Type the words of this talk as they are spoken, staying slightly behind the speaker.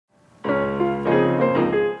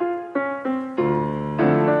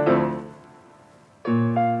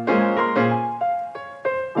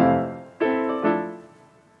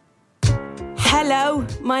Hello,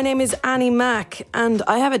 my name is Annie Mac, and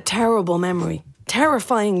I have a terrible memory.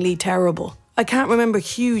 Terrifyingly terrible. I can't remember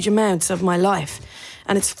huge amounts of my life,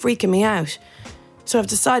 and it's freaking me out. So I've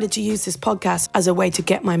decided to use this podcast as a way to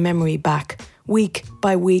get my memory back, week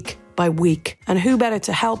by week by week. And who better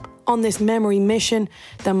to help on this memory mission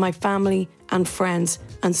than my family and friends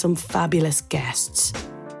and some fabulous guests.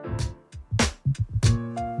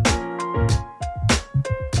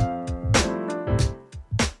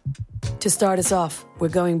 To start us off, we're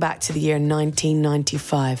going back to the year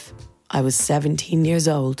 1995. I was 17 years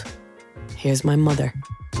old. Here's my mother.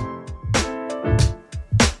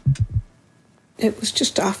 It was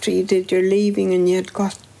just after you did your leaving and you had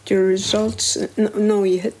got your results. No,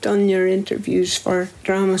 you had done your interviews for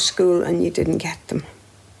drama school and you didn't get them.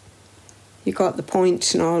 You got the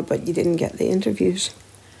points and all, but you didn't get the interviews.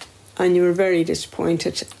 And you were very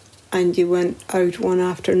disappointed. And you went out one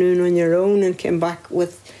afternoon on your own and came back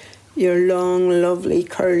with your long, lovely,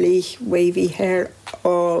 curly, wavy hair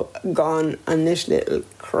all gone and this little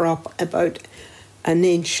crop about an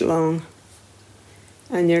inch long.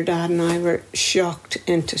 And your dad and I were shocked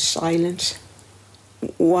into silence.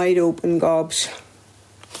 Wide open gobs.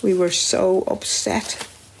 We were so upset.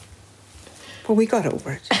 But we got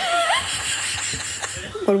over it.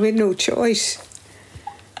 Well, we had no choice.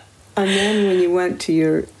 And then when you went to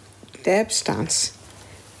your Deb's dance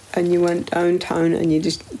and you went downtown and you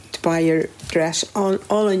just buy your dress all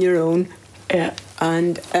on your own. Yeah.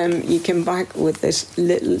 And you came back with this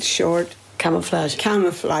little short camouflage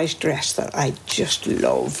dress that I just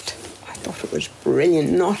loved. I thought it was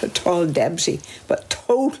brilliant. Not at all Debsy, but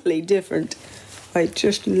totally different. I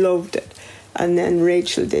just loved it. And then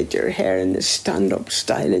Rachel did your hair in the stand-up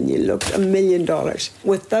style and you looked $1 million.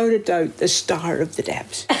 Without a doubt, the star of the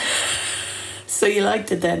Debs. So you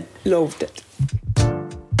liked it then? Loved it.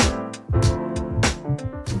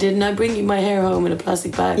 Didn't I bring you my hair home in a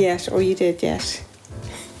plastic bag? Yes, oh you did, yes.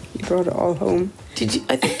 You brought it all home. Did you?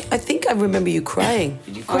 I think I remember you crying.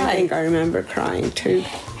 Did you cry? I think I remember crying too.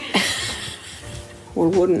 Well,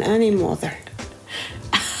 wouldn't any mother?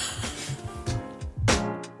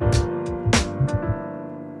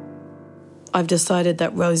 I've decided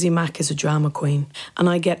that Rosie Mack is a drama queen, and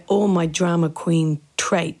I get all my drama queen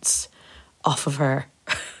traits off of her.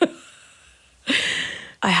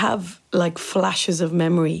 I have like flashes of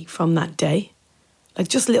memory from that day, like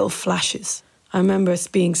just little flashes. I remember us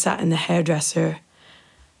being sat in the hairdresser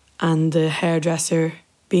and the hairdresser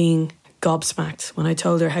being gobsmacked when I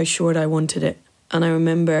told her how short I wanted it. And I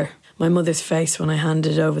remember my mother's face when I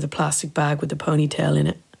handed over the plastic bag with the ponytail in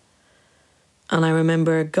it. And I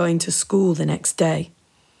remember going to school the next day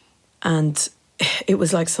and it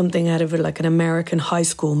was like something out of like an American high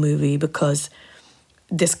school movie because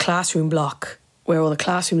this classroom block where all the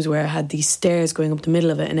classrooms were had these stairs going up the middle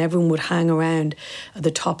of it and everyone would hang around at the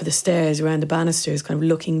top of the stairs around the banisters kind of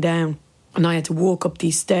looking down. And I had to walk up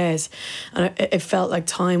these stairs and it felt like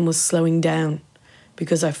time was slowing down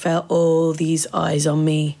because I felt all these eyes on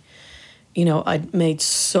me. You know, I'd made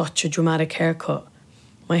such a dramatic haircut.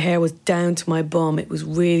 My hair was down to my bum. It was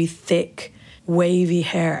really thick, wavy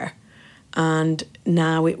hair. And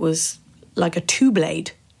now it was like a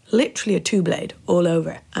two-blade, literally a two-blade all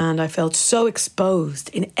over. And I felt so exposed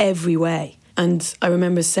in every way. And I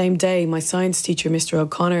remember the same day, my science teacher, Mr.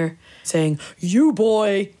 O'Connor, saying, "You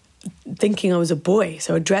boy," thinking I was a boy.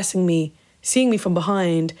 So addressing me, seeing me from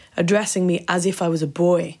behind, addressing me as if I was a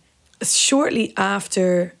boy. Shortly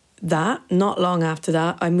after that, not long after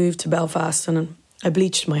that, I moved to Belfast and I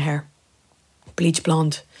bleached my hair. Bleach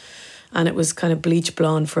blonde. And it was kind of bleach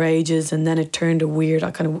blonde for ages and then it turned a weird,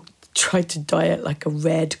 I kind of tried to dye it like a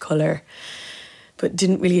red colour but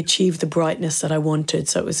didn't really achieve the brightness that I wanted.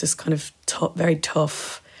 So it was this kind of very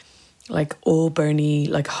tough, like auburny,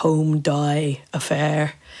 like home dye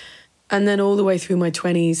affair. And then all the way through my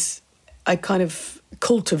 20s, I kind of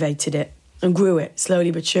cultivated it and grew it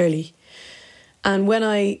slowly but surely. And when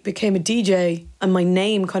I became a DJ and my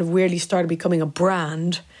name kind of weirdly started becoming a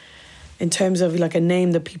brand in terms of like a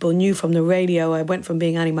name that people knew from the radio, I went from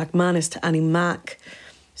being Annie McManus to Annie Mac.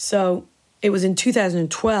 So it was in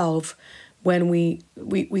 2012 when we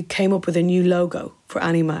came up with a new logo for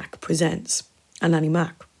Annie Mac Presents and Annie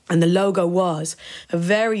Mac. And the logo was a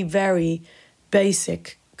very, very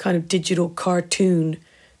basic kind of digital cartoon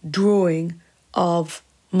drawing of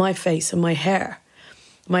my face and my hair.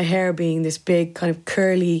 My hair being this big kind of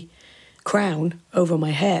curly crown over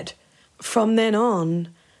my head. From then on,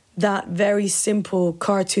 that very simple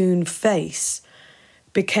cartoon face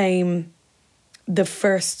became the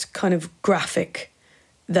first kind of graphic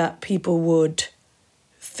that people would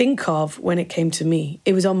think of when it came to me.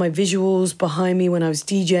 It was on my visuals behind me when I was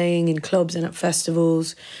DJing in clubs and at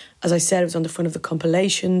festivals. As I said, it was on the front of the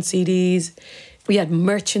compilation CDs. We had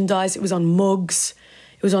merchandise. It was on mugs.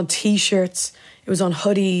 It was on T-shirts. It was on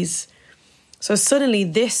hoodies. So suddenly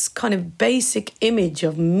this kind of basic image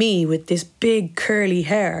of me with this big curly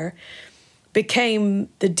hair became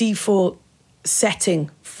the default setting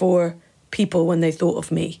for people when they thought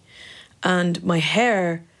of me. And my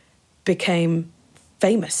hair became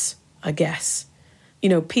famous, I guess. You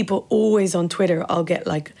know, people always on Twitter, I'll get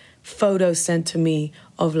like photos sent to me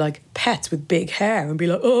of like pets with big hair and be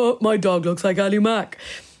like, oh, my dog looks like Annie Mac.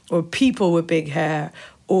 Or people with big hair.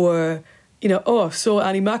 Or, you know, oh, I saw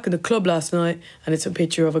Annie Mac in the club last night and it's a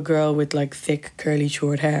picture of a girl with like thick, curly,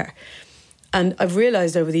 short hair. And I've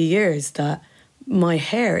realised over the years that my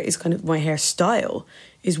hairstyle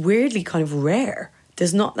is weirdly kind of rare.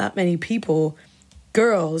 There's not that many people,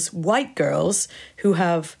 girls, white girls, who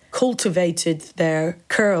have cultivated their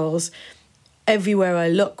curls. Everywhere I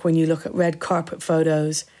look, when you look at red carpet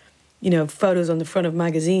photos, you know, photos on the front of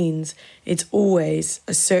magazines, it's always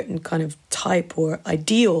a certain kind of type or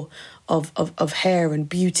ideal of hair and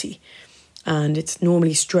beauty. And it's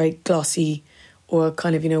normally straight, glossy, or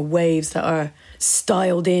kind of, you know, waves that are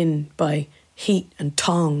styled in by heat and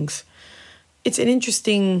tongs. It's an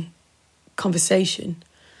interesting conversation.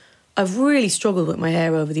 I've really struggled with my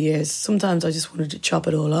hair over the years. Sometimes I just wanted to chop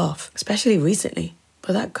it all off, especially recently.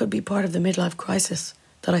 But that could be part of the midlife crisis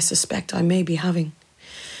that I suspect I may be having.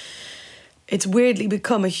 It's weirdly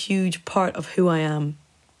become a huge part of who I am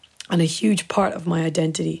and a huge part of my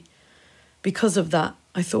identity. Because of that,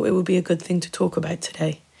 I thought it would be a good thing to talk about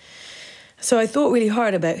today. So I thought really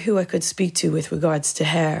hard about who I could speak to with regards to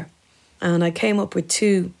hair. And I came up with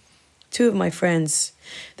two of my friends.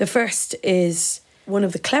 The first is one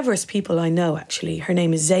of the cleverest people I know, actually. Her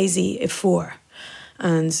name is Zazie Ifor.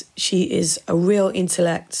 And she is a real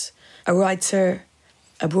intellect, a writer,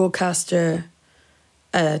 a broadcaster,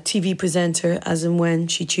 a TV presenter, as and when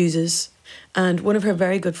she chooses. And one of her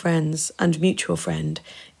very good friends and mutual friend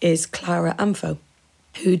is Clara Amfo,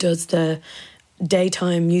 who does the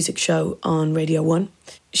daytime music show on Radio 1.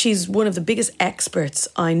 She's one of the biggest experts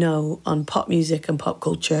I know on pop music and pop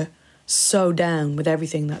culture, so down with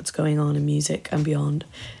everything that's going on in music and beyond.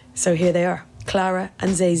 So here they are, Clara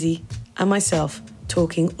and Zazie and myself,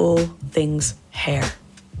 talking all things hair.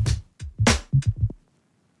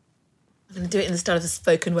 I'm going to do it in the style of a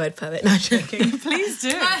spoken word poet. No, I'm joking. Please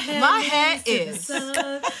do. My hair is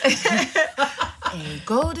a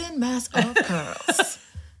golden mass of curls.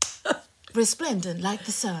 Resplendent like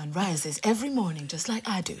the sun, rises every morning just like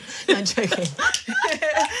I do. No, I'm joking.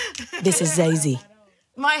 This is Zazie.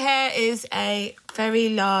 My hair is a very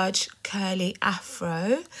large curly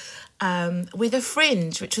afro with a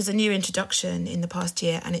fringe, which was a new introduction in the past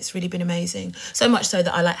year, and it's really been amazing. So much so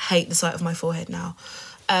that I hate the sight of my forehead now.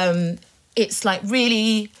 It's like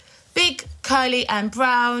really big, curly and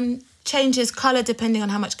brown, changes colour depending on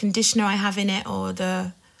how much conditioner I have in it or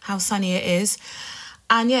how sunny it is.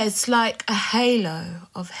 And yeah, it's like a halo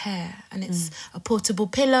of hair, and it's a portable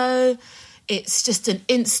pillow. It's just an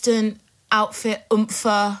instant outfit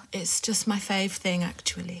oompher. It's just my fave thing,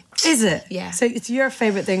 actually. Is it? Yeah. So it's your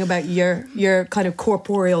favourite thing about your kind of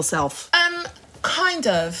corporeal self? Kind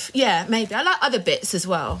of, yeah, maybe. I like other bits as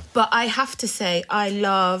well. But I have to say, I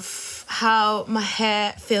love how my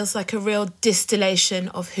hair feels like a real distillation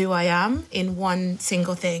of who I am in one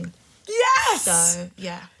single thing. Yes! So,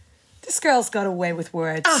 yeah. This girl's got a way with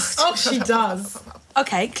words. Oh, she does.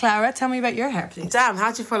 Okay, Clara, tell me about your hair, please. Damn,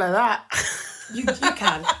 how'd you follow that? You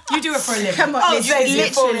can. You do it for a living. Come on,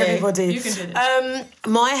 literally. Everybody. You can do this.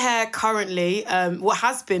 My hair currently, what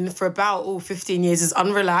has been for about 15 years, is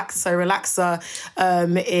unrelaxed. So relaxer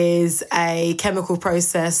is a chemical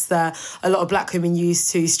process that a lot of black women use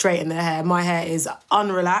to straighten their hair. My hair is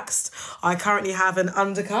unrelaxed. I currently have an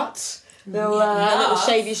undercut, little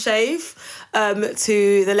shavy shave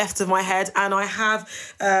to the left of my head, and I have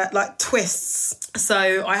like twists.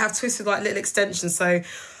 So I have twists with like little extensions. So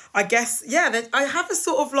I guess, yeah, I have a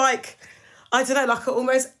sort of like, I don't know, like an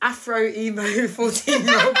almost Afro-emo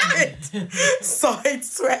 14-year-old kid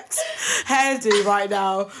side-swept hairdo right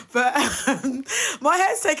now. But my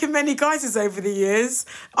hair's taken many guises over the years.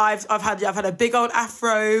 I've had a big old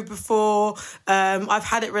Afro before. I've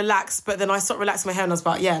had it relaxed, but then I stopped relaxing my hair when I was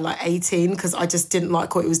about, like 18, because I just didn't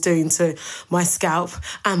like what it was doing to my scalp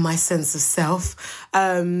and my sense of self.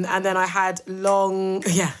 And then I had long,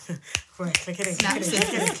 Boy, click it in.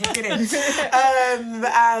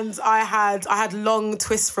 And I had long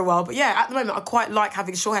twists for a while, but yeah, at the moment I quite like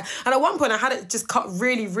having short hair. And at one point I had it just cut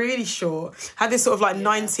really, really short. Had this sort of like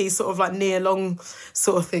 90s sort of like near long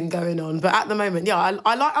sort of thing going on. But at the moment, yeah, I'm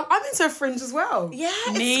into a fringe as well. Yeah,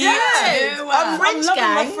 I'm loving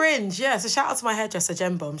my fringe. Yeah, so shout out to my hairdresser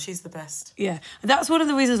Jen Bomb. She's the best. Yeah, that's one of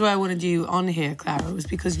the reasons why I wanted you on here, Clara, was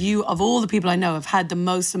because you, of all the people I know, have had the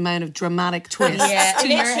most amount of dramatic twists to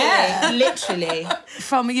your hair. Literally.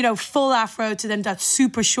 From, full afro to then that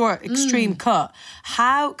super short, extreme cut.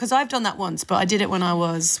 How, because I've done that once, but I did it when I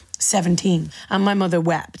was 17 and my mother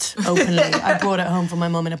wept openly. I brought it home from my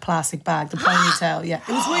mum in a plastic bag, the ponytail, yeah. It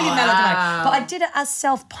was really melodramatic. But I did it as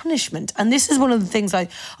self-punishment. And this is one of the things I'm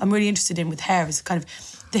really interested in with hair, is kind of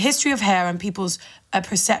the history of hair and people's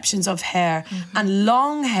perceptions of hair, and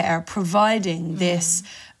long hair providing this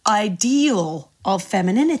ideal of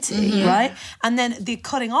femininity, right? And then the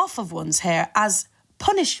cutting off of one's hair as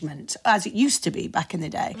punishment, as it used to be back in the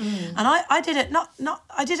day. And I did it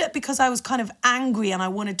I did it because I was kind of angry and I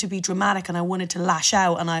wanted to be dramatic and I wanted to lash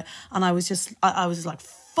out, and I was just like,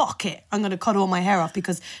 fuck it, I'm going to cut all my hair off,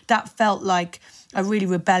 because that felt like a really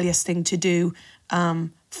rebellious thing to do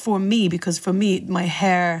for me, because for me, my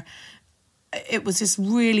hair, it was just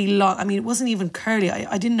really long. I mean, it wasn't even curly.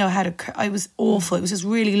 I didn't know how to... It was awful. It was just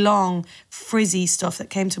really long, frizzy stuff that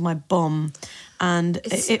came to my bum. And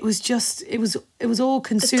it was just... It was all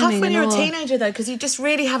consuming. It's tough when you're a teenager, though, because you just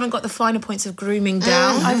really haven't got the finer points of grooming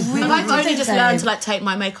down. I've only just learned to, take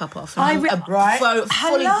my makeup off. And fully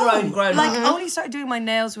grown. I only started doing my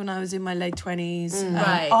nails when I was in my late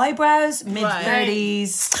 20s. Eyebrows,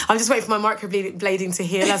 mid-30s. I'm just waiting for my microblading to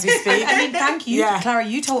heal as we speak. I mean, thank you. Yeah. Clara,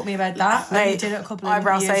 you taught me about that. You did it a couple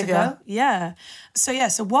of years ago. Yeah.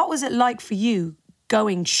 So what was it like for you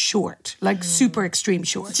going short, super extreme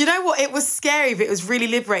short? Do you know what? It was scary, but it was really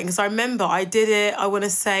liberating, because I remember I did it, I want to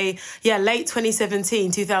say, late 2017,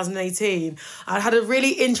 2018. I had a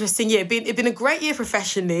really interesting year. It'd been a great year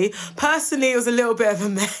professionally. Personally, it was a little bit of a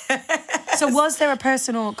mess. So was there a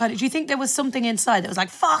personal kind of... Do you think there was something inside that was like,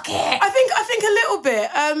 fuck it? I think a little bit.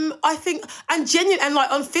 I think, and genuine, and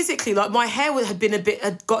on physically, my hair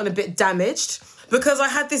had gotten a bit damaged, because I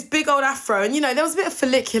had this big old afro, and, there was a bit of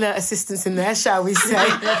follicular assistance in there, shall we say.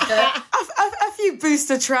 A few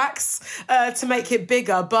booster tracks to make it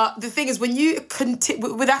bigger. But the thing is, when you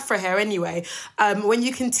with afro hair anyway, when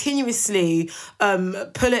you continuously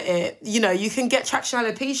pull at it, you can get traction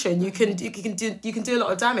alopecia, and you can do a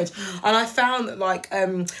lot of damage. And I found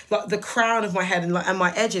that the crown of my head and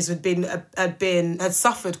my edges had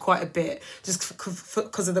suffered quite a bit, just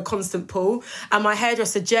because of the constant pull. And my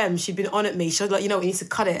hairdresser Jem, she'd been on at me. She was like, we need to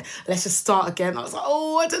cut it. Let's just start again. I was like,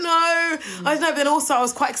 I don't know. But then also I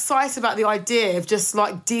was quite excited about the idea of just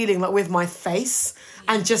dealing with my face,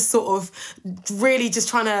 and just sort of really just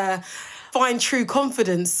trying to find true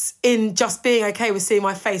confidence in just being okay with seeing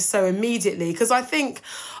my face so immediately. Because I think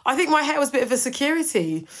my hair was a bit of a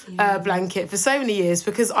security blanket for so many years,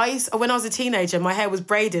 because when I was a teenager, my hair was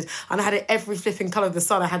braided and I had it every flipping colour of the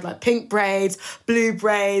sun. I had pink braids, blue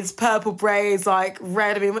braids, purple braids,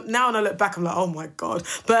 red. I mean, now when I look back, I'm like, oh my God.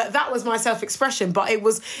 But that was my self-expression. But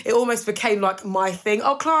it almost became my thing.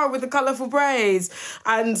 Oh, Clara with the colourful braids.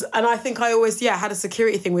 And I think I always, had a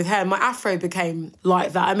security thing with hair. My afro became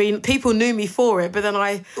like that. I mean, people knew me for it, but then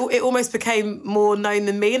it almost became more known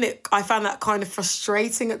than me. And I found that kind of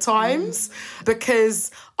frustrating at times, because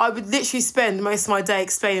I would literally spend most of my day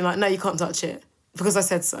explaining no, you can't touch it, because I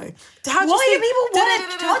said so. Why do people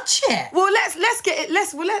want to touch it? Well, let's get it.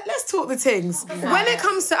 Let's talk the things. Okay. When it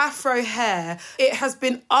comes to afro hair, it has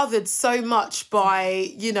been othered so much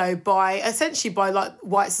by essentially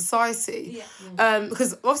white society. Yeah.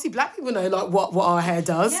 Because obviously black people know what our hair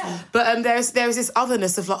does. Yeah. But there's this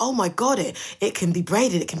otherness of oh my God, it can be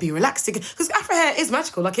braided, it can be relaxed. Because afro hair is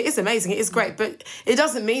magical, it is amazing, it is great, but it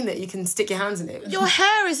doesn't mean that you can stick your hands in it. Your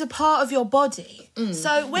hair is a part of your body.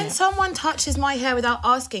 So when someone touches my hair without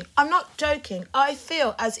asking, I'm not joking, I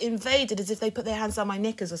feel as invaded as if they put their hands down my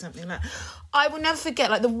knickers or something. I will never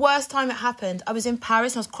forget, the worst time it happened, I was in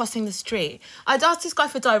Paris and I was crossing the street. I'd asked this guy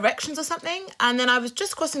for directions or something, and then I was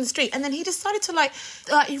just crossing the street, and then he decided to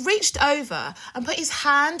he reached over and put his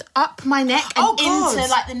hand up my neck and into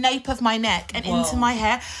the nape of my neck and into my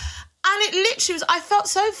hair. And it literally was, I felt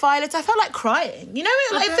so violent, I felt like crying.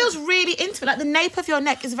 It feels really intimate. The nape of your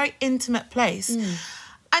neck is a very intimate place.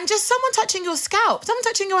 And just someone touching your scalp, someone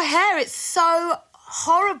touching your hair, it's so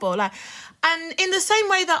horrible. And in the same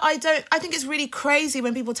way that I think it's really crazy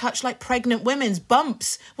when people touch pregnant women's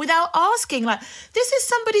bumps without asking. This is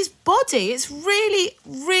somebody's body. It's really,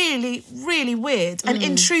 really, really weird and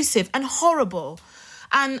intrusive and horrible.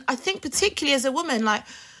 And I think particularly as a woman, like,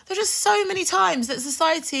 there are just so many times that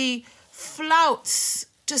society flouts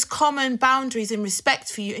just common boundaries and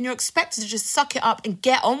respect for you, and you're expected to just suck it up and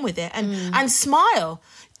get on with it and smile.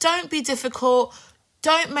 Don't be difficult.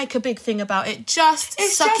 Don't make a big thing about it. Just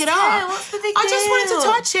suck it up. What's the big I just wanted to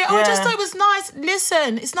touch it. I just Yeah. thought it was nice.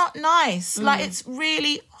 Listen, it's not nice. Like, it's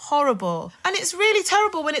really horrible. And it's really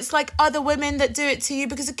terrible when it's like other women that do it to you,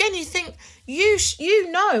 because again, you think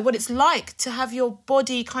you know what it's like to have your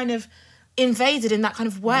body kind of invaded in that kind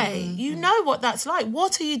of way. You know what that's like.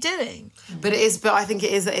 What are you doing? But I think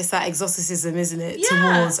it's that exoticism, isn't it,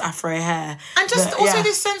 Yeah. towards Afro hair. And just But, also yeah.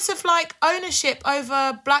 this sense of like ownership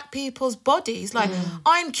over black people's bodies. Like,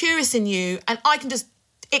 I'm curious in you and I can just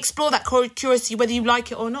explore that curiosity whether you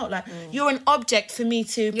like it or not. Like, you're an object for me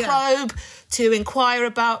to probe, to inquire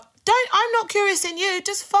about. I'm not curious in you,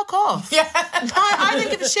 just fuck off. Yeah. I don't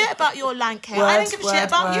give a shit about your lank hair. I don't give a shit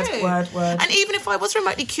about you. Word. And even if I was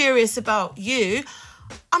remotely curious about you,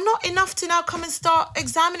 I'm not enough to now come and start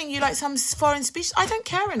examining you like some foreign species. I don't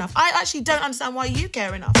care enough. I actually don't understand why you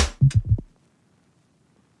care enough.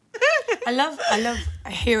 I love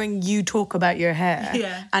hearing you talk about your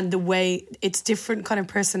hair and the way it's different kind of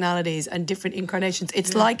personalities and different incarnations.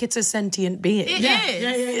 It's like it's a sentient being. It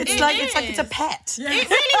is. It's like it's a pet. It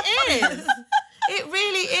really is. It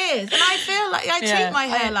really is. And I feel like I treat my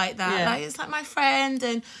hair like that. Yeah. Like, it's like my friend,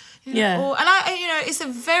 and it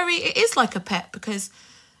is like a pet, because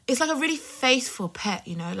it's like a really faithful pet,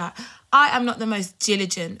 you know. Like, I am not the most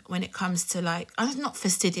diligent when it comes to, like, I'm not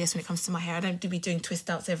fastidious when it comes to my hair. I don't be doing twist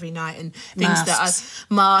outs every night and things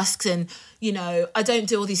masks, and, you know, I don't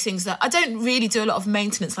do all these things I don't really do a lot of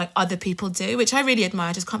maintenance like other people do, which I really admire.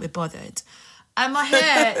 I just can't be bothered. And my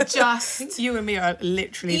hair just... You and me are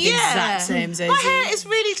literally the exact same, Zazie. My hair is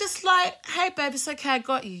really just like, hey, babe, it's okay, I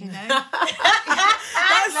got you, you know? Do you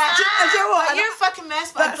know what? You're a fucking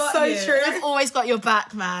mess, but I got so you. true. I've always got your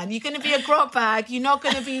back, man. You're going to be a grog bag. You're not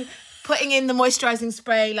going to be putting in the moisturising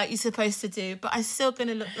spray like you're supposed to do, but I'm still going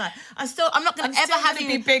to look like... I'm not going to ever have you...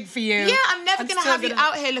 be big for you. Yeah, I'm never going to have you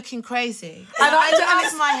out here looking crazy. And I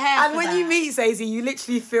love my hair And for when that. you meet Zazie, you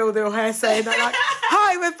literally feel your hair saying that, like,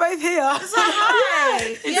 hi, we're both here. It's like,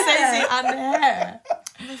 hi. It's Zazie and the hair.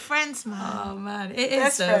 We're friends, man. Oh man, it is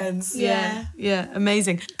Best so. friends. Yeah,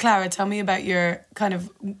 amazing. Clara, tell me about your kind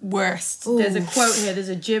of worst. There's a quote here. There's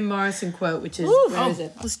a Jim Morrison quote, which is where is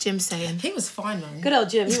it? What's Jim saying? He was fine, though. Good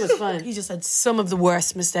old Jim, he was fine. He just said some of the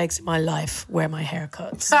worst mistakes in my life were my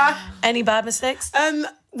haircuts. Any bad mistakes?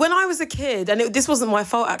 When I was a kid, and this wasn't my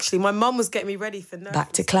fault, actually, my mum was getting me ready for nursery.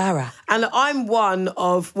 Back to Clara. And I'm one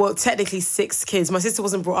of, well, technically 6 kids. My sister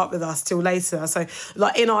wasn't brought up with us till later. So,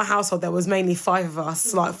 like, in our household, there was mainly 5 of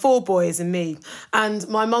us, like 4 boys and me. And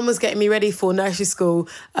my mum was getting me ready for nursery school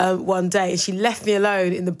one day, and she left me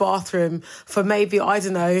alone in the bathroom for maybe, I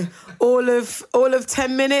don't know, all of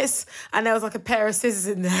 10 minutes. And there was like a pair of scissors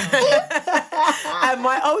in there. And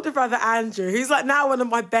my older brother, Andrew, who's like now one of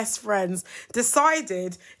my best friends,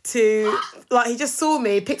 decided to, like, he just saw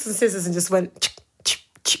me, picked some scissors and just went...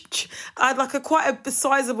 I had like quite a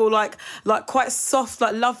sizable, like quite soft,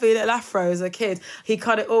 like lovely little afro as a kid. He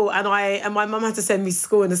cut it all, and my mum had to send me to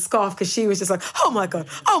school in a scarf because she was just like, oh my god,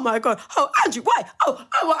 oh Andrew, why?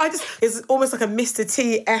 It's almost like a Mr.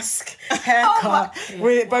 T-esque haircut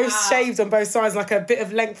with it both shaved on both sides, like a bit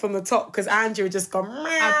of length on the top, because Andrew had just gone.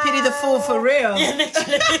 I pity the fool for real. Yeah,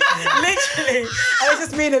 literally. And it's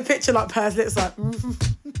just me in a picture like purse lips, like.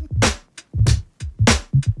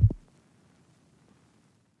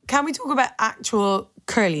 Can we talk about actual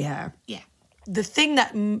curly hair? Yeah. The thing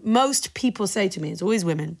that most people say to me, it's always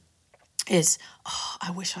women, is, oh,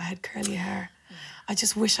 I wish I had curly hair. I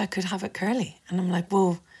just wish I could have it curly. And I'm like,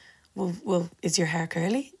 well, is your hair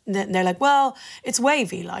curly? And they're like, well, it's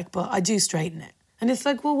wavy, like, but I do straighten it. And it's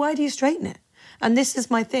like, well, why do you straighten it? And this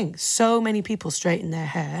is my thing. So many people straighten their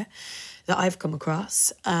hair that I've come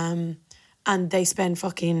across, and they spend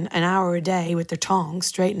fucking an hour a day with their tongs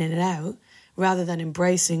straightening it out, rather than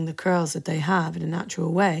embracing the curls that they have in a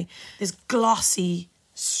natural way. This glossy,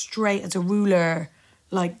 straight as a ruler,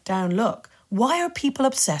 like down look. Why are people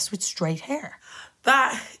obsessed with straight hair?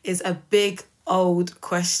 That is a big old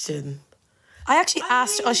question. I actually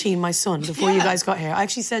asked Oisin, my son, before you guys got here. I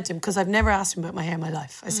actually said to him, because I've never asked him about my hair in my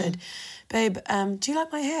life. I said, babe, do you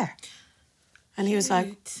like my hair? And he was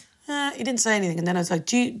like, he didn't say anything. And then I was like,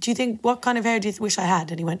 do you think, what kind of hair do you wish I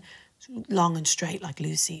had? And he went, long and straight like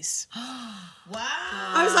Lucy's. Wow.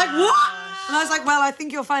 I was like, what? And I was like, well, I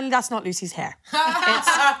think you'll find that's not Lucy's hair.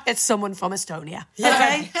 It's someone from Estonia.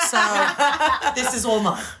 Okay? So this is all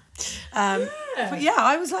mine. But yeah,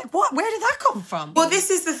 I was like, what? Where did that come from? Well, this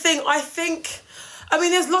is the thing. I think I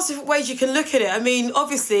mean, there's lots of ways you can look at it. I mean,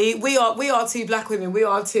 obviously, we are two black women. We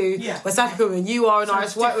are two West African women. You are an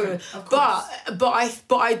Irish white woman. But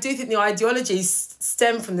I do think the ideologies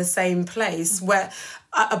stem from the same place where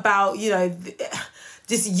about, you know,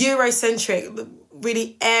 this Eurocentric,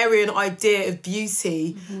 really Aryan idea of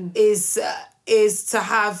beauty is to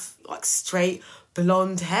have like straight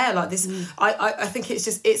blonde hair like this. I think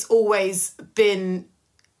it's always been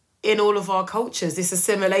in all of our cultures, this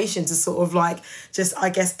assimilation to sort of like just,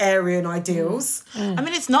 I guess, Aryan ideals. I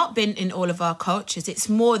mean, it's not been in all of our cultures. It's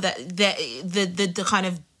more that the kind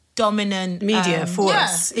of dominant media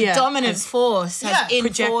force, dominant force has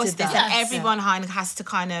enforced this, that. and everyone has to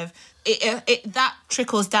kind of it that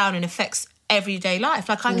trickles down and affects everyday life.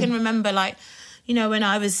 Like I can remember, like, you know, when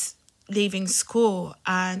I was leaving school,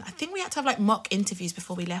 and I think we had to have like mock interviews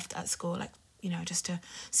before we left at school, like, you know, just to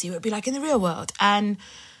see what it'd be like in the real world. And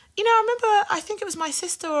you know, I remember, I think it was my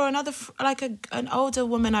sister or another, like an older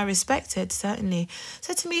woman I respected, certainly,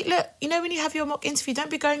 said to me, look, you know, when you have your mock interview, don't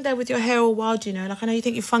be going there with your hair all wild, you know, like, I know you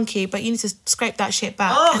think you're funky, but you need to scrape that shit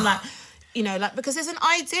back. And like, you know, like, because there's an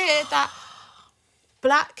idea that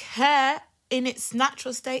black hair in its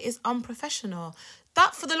natural state is unprofessional.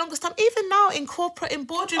 That for the longest time, even now in corporate, in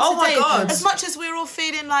boardrooms today, as much as we're all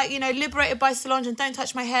feeling like, you know, liberated by Solange and don't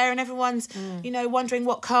touch my hair, and everyone's, you know, wondering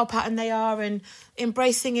what curl pattern they are and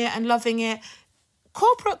embracing it and loving it,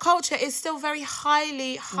 corporate culture is still very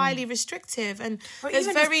highly restrictive, and there's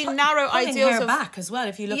very narrow ideals hair of back as well.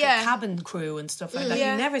 If you look at cabin crew and stuff like that, you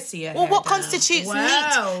never see it. Well, what constitutes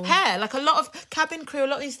neat hair? Like a lot of cabin crew, a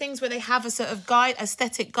lot of these things where they have a sort of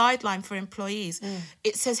aesthetic guideline for employees.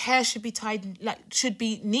 It says hair should be tied, like should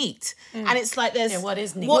be neat, and it's like there's what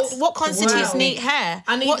is neat? What constitutes neat hair?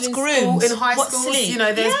 And what's even groomed? In high what's schools, sleek? you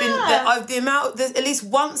know, there's been the amount. There's at least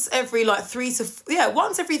once every like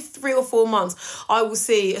once every 3 or 4 months, I will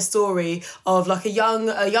see a story of like a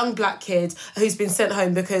young black kid who's been sent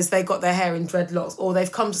home because they got their hair in dreadlocks, or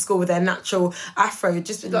they've come to school with their natural afro.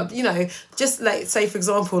 Just like, you know, just like say for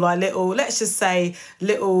example, like let's just say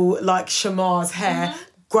little like Shamar's hair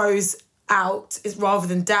grows out rather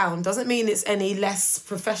than down doesn't mean it's any less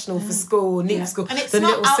professional for school, neat for school, and it's than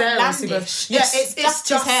not little outlandish. It's just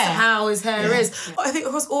his hair. how his hair is. I think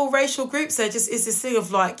across all racial groups there just is this thing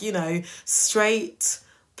of like, you know, straight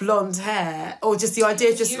blonde hair, or just the idea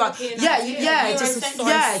of just European like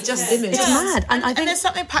just image. It's mad, and I think there's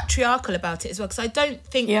something patriarchal about it as well, because I don't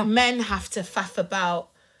think men have to faff about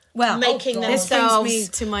making this themselves brings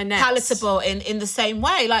me to my next palatable in the same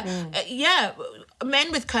way. Like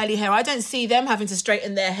men with curly hair, I don't see them having to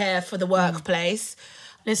straighten their hair for the workplace.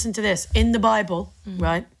 Listen to this. In the Bible,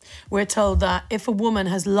 right, we're told that if a woman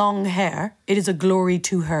has long hair, it is a glory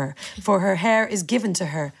to her, for her hair is given to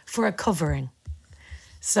her for a covering.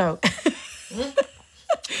 So,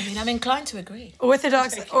 I mean, I'm inclined to agree.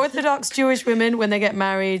 Orthodox Jewish women, when they get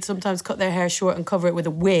married, sometimes cut their hair short and cover it with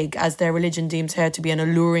a wig, as their religion deems hair to be an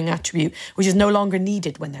alluring attribute, which is no longer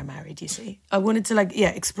needed when they're married, you see. I wanted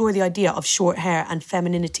to explore the idea of short hair and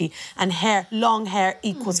femininity, and long hair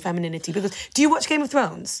equals femininity. Because do you watch Game of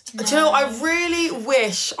Thrones? No. Do you know, I really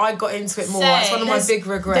wish I got into it more. It's one of my big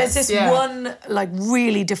regrets. There's this one like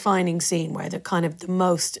really defining scene where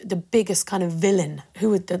the biggest kind of villain,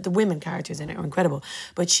 the women characters in it are incredible,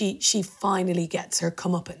 but she finally gets her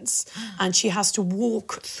comeuppance, and she has to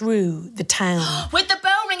walk through the town with the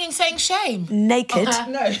bell ringing saying shame, naked.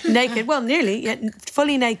 Naked, well, nearly,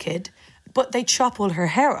 fully naked, but they chop all her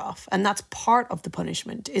hair off, and that's part of the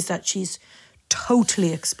punishment, is that she's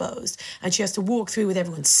totally exposed, and she has to walk through with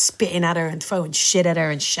everyone spitting at her and throwing shit at her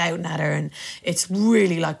and shouting at her, and it's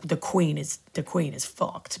really like the queen is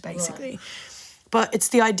fucked, basically. Right. But it's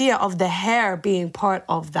the idea of the hair being part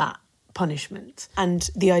of that punishment, and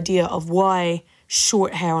the idea of why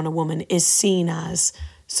short hair on a woman is seen as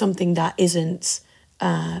something that isn't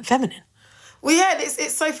feminine. Well, yeah,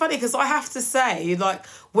 it's so funny, because I have to say, like,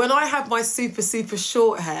 when I had my super, super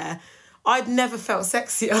short hair, I'd never felt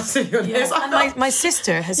sexier, to be honest. And my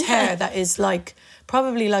sister has hair that is like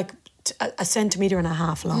probably like a centimetre and a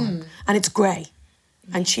half long, and it's grey,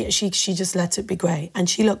 and she just lets it be grey, and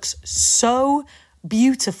she looks so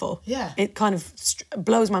beautiful. Yeah, it kind of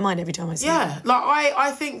blows my mind every time I see it. Yeah, like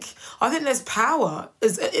I think there's power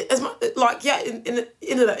as much, like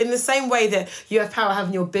in the same way that you have power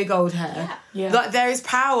having your big old hair. Yeah. Yeah. Like, there is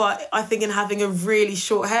power, I think, in having a really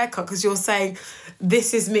short haircut, because you're saying,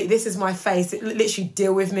 this is me, this is my face, it literally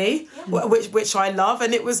deal with me, which I love.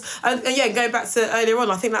 And it was, and yeah, going back to earlier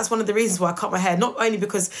on, I think that's one of the reasons why I cut my hair, not only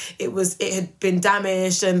because it had been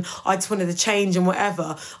damaged and I just wanted to change and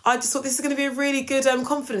whatever. I just thought this is going to be a really good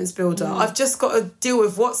confidence builder. I've just got to deal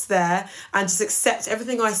with what's there and just accept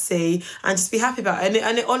everything I see and just be happy about it.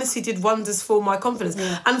 And it honestly did wonders for my confidence.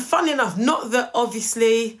 And funnily enough, not that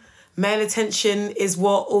obviously male attention is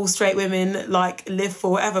what all straight women like live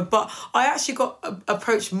for, whatever, but I actually got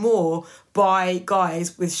approached more by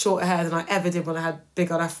guys with shorter hair than I ever did when I had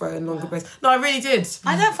big old afro and longer braids. No, I really did.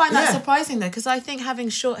 I don't find that surprising though, because I think having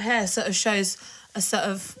short hair sort of shows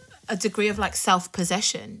a degree of like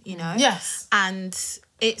self-possession, you know? Yes. And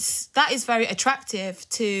that is very attractive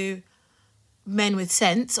to men with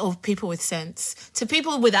sense, or people with sense. To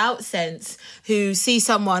people without sense who see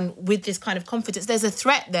someone with this kind of confidence, there's a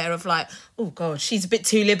threat there of like, oh God, she's a bit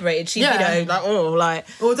too liberated. She's, you know, like, oh, like...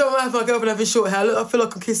 Or don't matter if I go up and have short hair, look, I feel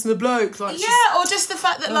like I'm kissing a bloke. Like, or just the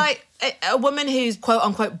fact that, like, a woman who's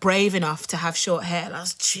quote-unquote brave enough to have short hair, like,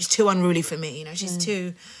 she's too unruly for me, you know, she's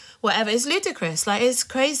too... whatever. It's ludicrous. Like, it's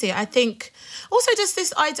crazy. I think... Also, just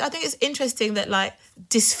this... I think it's interesting that, like,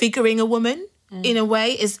 disfiguring a woman in a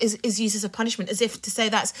way is used as a punishment, as if to say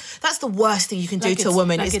that's the worst thing you can do to a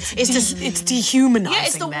woman. Like it's dehumanising. Yeah,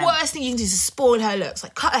 it's the worst thing you can do to spoil her looks.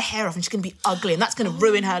 Like, cut her hair off and she's going to be ugly and that's going to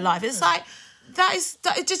ruin her life. It's like,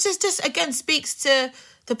 it just again speaks to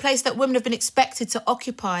the place that women have been expected to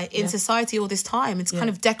occupy in society all this time. It's kind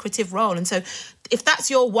of decorative role. And so if that's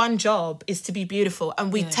your one job, is to be beautiful,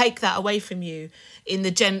 and we take that away from you in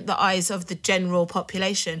the eyes of the general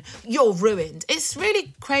population, you're ruined. It's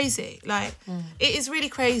really crazy. Like, it is really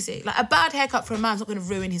crazy. Like, a bad haircut for a man's not going to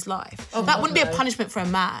ruin his life. That wouldn't be a punishment for a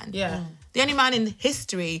man. Yeah. The only man in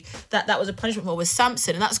history that was a punishment for was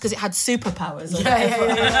Samson, and that's because it had superpowers.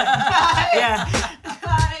 Yeah.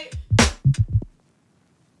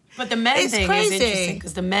 But the men It's thing crazy. is interesting,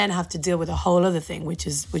 because the men have to deal with a whole other thing, which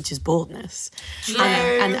is baldness.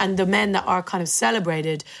 And the men that are kind of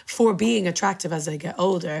celebrated for being attractive as they get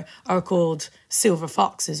older are called silver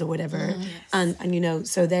foxes or whatever. And you know,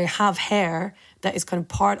 so they have hair that is kind of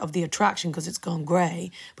part of the attraction because it's gone grey.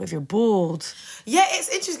 But if you're bald... Yeah, it's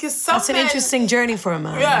interesting because some That's an interesting journey for a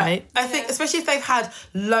man, right? I think, especially if they've had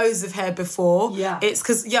loads of hair before. Yeah. It's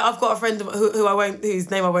because, I've got a friend whose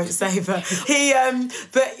name I won't say, but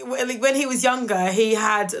when he was younger, he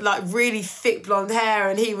had like really thick blonde hair,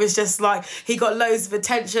 and he was just like, he got loads of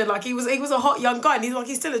attention. Like, he was a hot young guy, and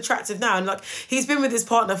he's still attractive now. And like, he's been with his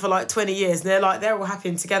partner for like 20 years, and they're all happy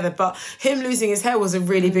and together. But him losing his hair was a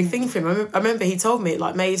really big thing for him. I remember he told me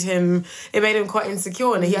it made him quite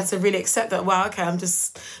insecure, and he had to really accept that, wow, okay, I'm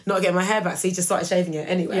just not getting my hair back. So he just started shaving it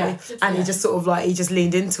anyway, he just sort of he just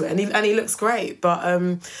leaned into it, and he looks great. But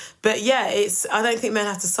yeah, I don't think men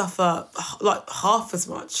have to suffer like half as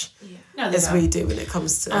much as we do when it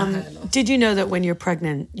comes to hair loss. Did you know that when you're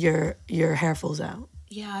pregnant, your hair falls out?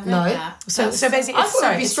 Yeah, I read that. So basically, I thought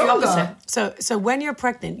it'd be it's the stronger. opposite. So when you're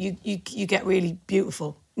pregnant, you get really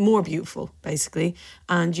beautiful, more beautiful, basically,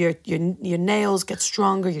 and your nails get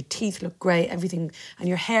stronger, your teeth look great, everything, and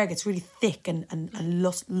your hair gets really thick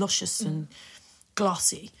and luscious and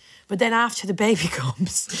glossy. But then after the baby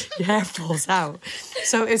comes, your hair falls out.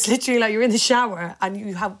 So it's literally like you're in the shower and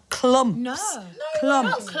you have clumps.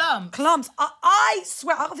 Clumps. I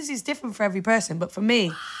swear, obviously it's different for every person, but for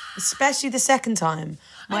me, especially the second time,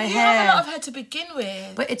 my you hair... have a lot of hair to begin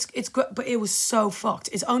with. But but it was so fucked.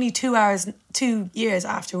 It's only 2 years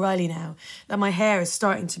after Riley now that my hair is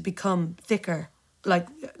starting to become thicker. Like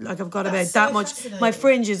I've got about that much. My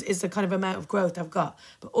fringe is the kind of amount of growth I've got,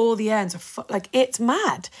 but all the ends are it's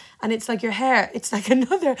mad, and it's like your hair. It's like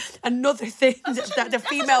another thing that the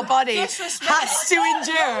female body has to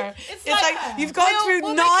endure. It's like you've gone through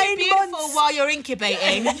we'll 9 make you beautiful months while you're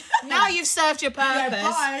incubating. Now you've served your purpose.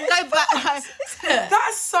 Go back.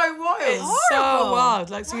 That's so wild. It's so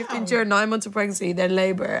wild. Like, so you have to endure 9 months of pregnancy, then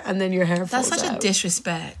labour, and then your hair falls That's such out. a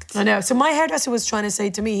disrespect. I know. So my hairdresser was trying to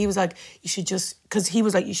say to me, he was like, you should just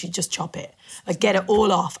chop it, like get it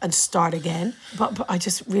all off and start again. But I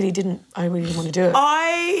really didn't want to do it.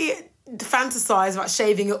 I fantasize about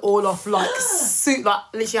shaving it all off, like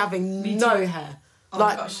literally having no hair.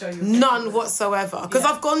 Like none whatsoever, because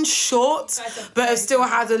I've gone short, but I've still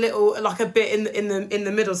had a little, like a bit in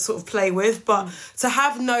the middle to sort of play with. But to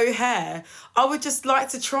have no hair, I would just like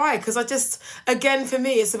to try, because again, for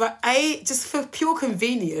me, it's about just for pure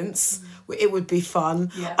convenience. It would be fun,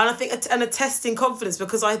 and I think a test in confidence,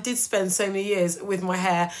 because I did spend so many years with my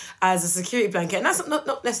hair as a security blanket, and that's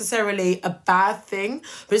not necessarily a bad thing,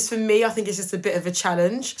 but just for me, I think it's just a bit of a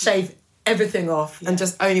challenge. Shave everything off and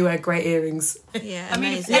just only wear great earrings. Yeah, I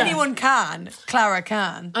mean, if amazing. anyone can, Clara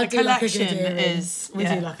can. The collection is... We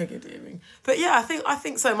do like a good earring. But yeah, I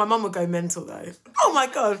think so. My mum would go mental though. Oh my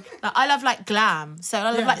God. Like, I love like glam. So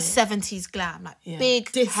I love like 70s glam, like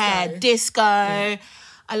big Disco. hair, disco. Yeah.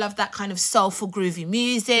 I love that kind of soulful, groovy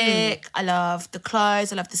music. I love the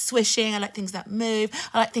clothes. I love the swishing. I like things that move.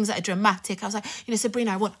 I like things that are dramatic. I was like,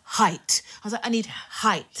 Sabrina, I want height. I was like, I need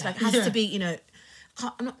height. Like, it has to be,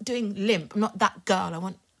 I'm not doing limp. I'm not that girl. I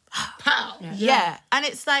want pow. Yeah. And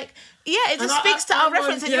it's like, it just speaks to our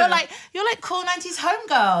reference. And you're like cool 90s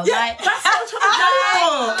homegirls. Yeah, like, that's what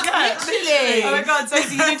I'm trying to do. Yeah, literally. Oh my God,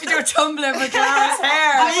 Sophie, you need to do a Tumblr for Clara's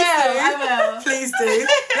hair. I will. Please do. Yeah,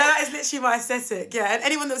 that is literally my aesthetic. Yeah, and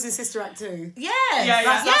anyone that was in Sister Act 2. Yeah.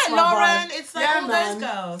 That's my Lauren. vibe. It's like all those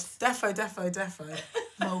girls. Defo.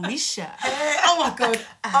 Moesha. Oh my God.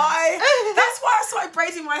 That's why I started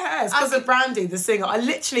braiding my hair. It's because of Brandy, the singer.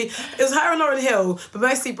 It was her and Lauryn Hill, but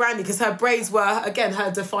mostly Brandy, because her braids were, again,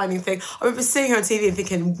 her defining thing. I remember seeing her on TV and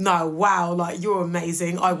thinking, no, wow, like, you're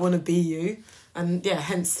amazing. I want to be you. And yeah,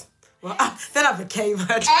 hence, well, then I became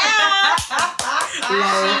her.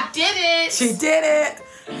 She did it.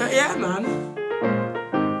 But yeah, man.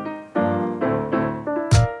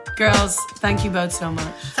 Girls, thank you both so much.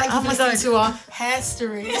 Thank you for listening to our hair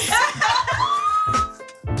stories.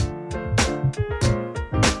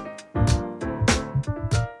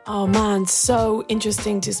 Oh man, so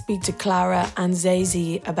interesting to speak to Clara and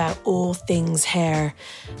Zazie about all things hair.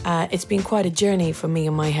 It's been quite a journey for me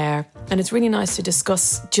and my hair, and it's really nice to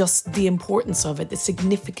discuss just the importance of it, the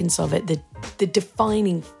significance of it, the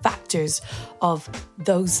defining factors of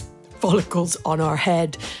those follicles on our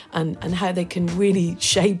head and how they can really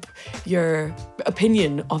shape your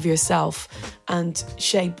opinion of yourself and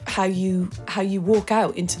shape how you walk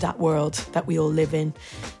out into that world that we all live in.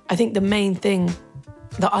 I think the main thing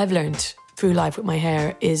that I've learned through life with my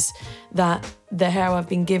hair is that the hair I've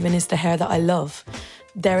been given is the hair that I love.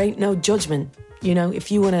 There ain't no judgment.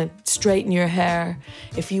 If you want to straighten your hair,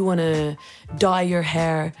 if you want to dye your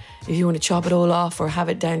hair, if you want to chop it all off or have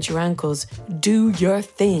it down to your ankles, do your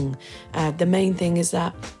thing. The main thing is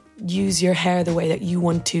that use your hair the way that you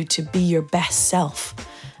want to be your best self,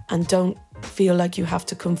 and don't feel like you have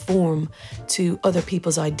to conform to other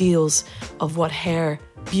people's ideals of what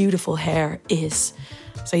beautiful hair is.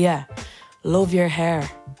 So yeah, love your hair,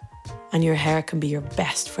 and your hair can be your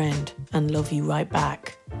best friend and love you right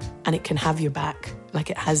back. And it can have your back like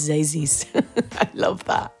it has Zazie's. I love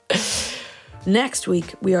that. Next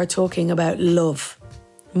week, we are talking about love.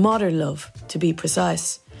 Modern love, to be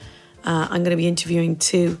precise. I'm going to be interviewing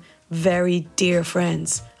two very dear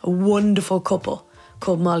friends, a wonderful couple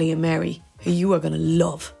called Molly and Mary, who you are going to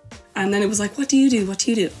love. And then it was like, what do you do?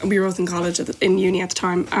 And we were both in college, in uni at the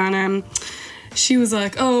time. And she was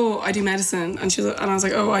like, oh, I do medicine. And I was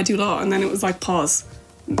like, oh, I do law. And then it was like, pause.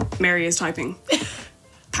 Mary is typing.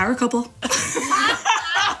 Power couple.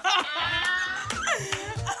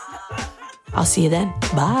 I'll see you then.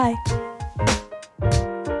 Bye.